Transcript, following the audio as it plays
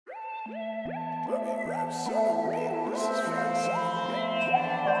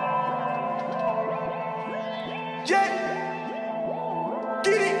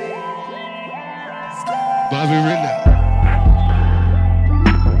Unreleased.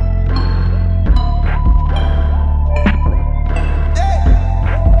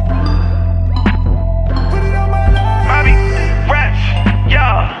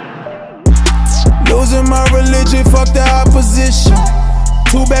 Losing my religion, fuck the opposition.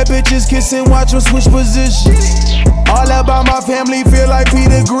 Two bad bitches kissing, watch them switch positions. All about my family, feel like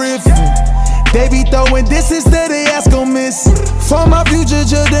Peter Griffin. They be throwing disses that they ask gon' miss. For my future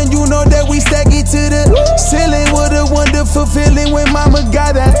children, you know that we stack it to the ceiling. What a wonderful feeling when mama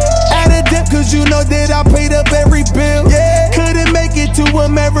got out of debt, cause you know that I paid up every bill. Yeah, couldn't make it to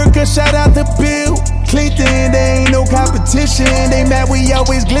America, shout out to Bill Clinton. There ain't no competition, they mad we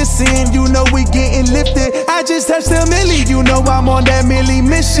always glisten. You know we getting lifted, I just touched a milli. You know I'm on that milli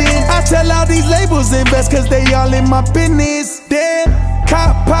mission. I tell all these labels invest, cause they all in my business. Damn,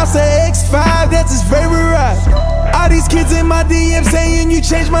 Cop Pasta X5, that's his favorite ride. All these kids in my DM saying you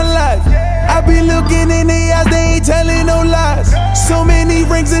changed my life. I be looking in their eyes, they ain't telling no lies. So many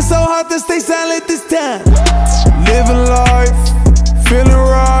rings, it's so hard to stay silent this time. Living life, feeling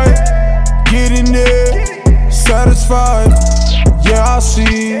right, getting there, satisfied. Yeah, I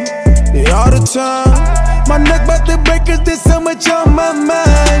see it all the time. My neck about to break cause there's so much on my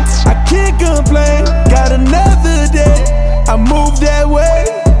mind. I can't complain, got another day. I move that way,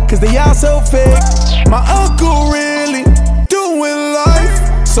 cause they all so fake. My uncle really doing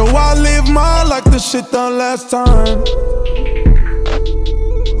life, so I live mine like the shit done last time.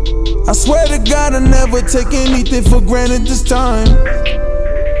 I swear to God I never take anything for granted this time.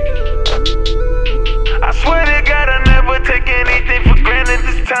 I swear to God I never take anything for granted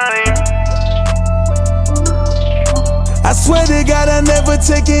this time. I swear to God I never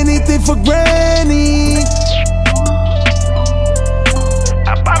take anything for granted.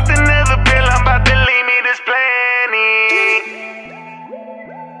 I popped another pill, I'm about to leave me this planet.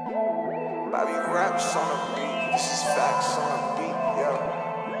 Bobby raps on a beat, this is facts on a beat, yeah.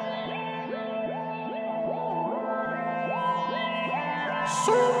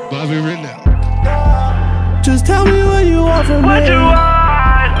 Unreleased. Just tell me what you want from me. What you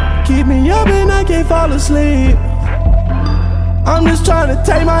want? Keep me up and I can't fall asleep. I'm just trying to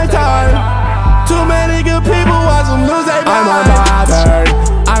take my time. Too many good people watch them lose their mind. I'm a mother,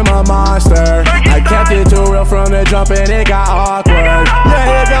 I'm a monster. I kept it too real from the jump and it got awkward.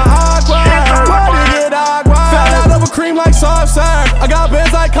 Yeah, it got awkward. Why did it get awkward? Fell out of a cream like soft serve. I got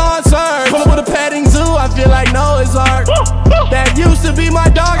bands like concerts. Pull up with a petting zoo, I feel like Noah's Ark. That used to be my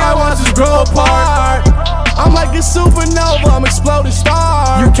dog, I watched us grow apart. I'm like a supernova, I'm exploding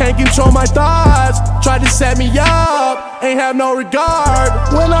star. You can't control my thoughts, tried to set me up, ain't have no regard.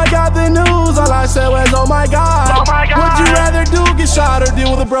 When I got the news, all I said was, oh my God. Oh my God. Would you rather do get shot or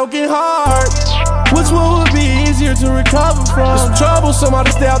deal with a broken heart? Which one would be easier to recover from? It's troublesome, I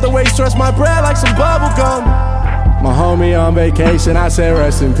just stay out the way, stress my bread like some bubble gum. My homie on vacation, I say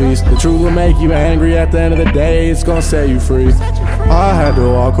rest in peace. The truth will make you angry, at the end of the day, it's gonna set you free. I had to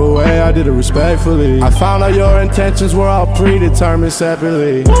walk away, I did it respectfully. I found out your intentions were all predetermined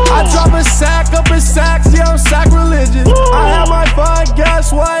separately. I drop a sack up in sacks, yeah, I'm sacrilegious. I had my fun,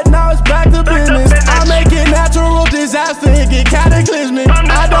 guess what, now it's back to business. I make it natural disaster, it get cataclysmic.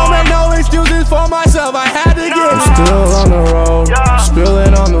 I don't make no excuses for myself, I had to get it. Still on the road,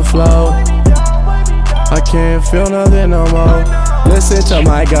 spilling on the flow. I can't feel nothing no more. Listen to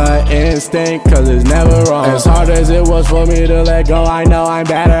my gut instinct, cause it's never wrong. As hard as it was for me to let go, I know I'm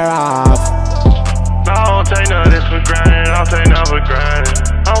better off. I don't take nothing for granted, I'll take nothing for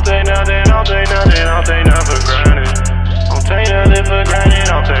granted. I'll take nothing, I'll take nothing, I'll take nothing for granted. I'll take nothing for granted,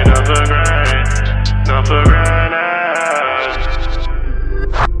 I'll take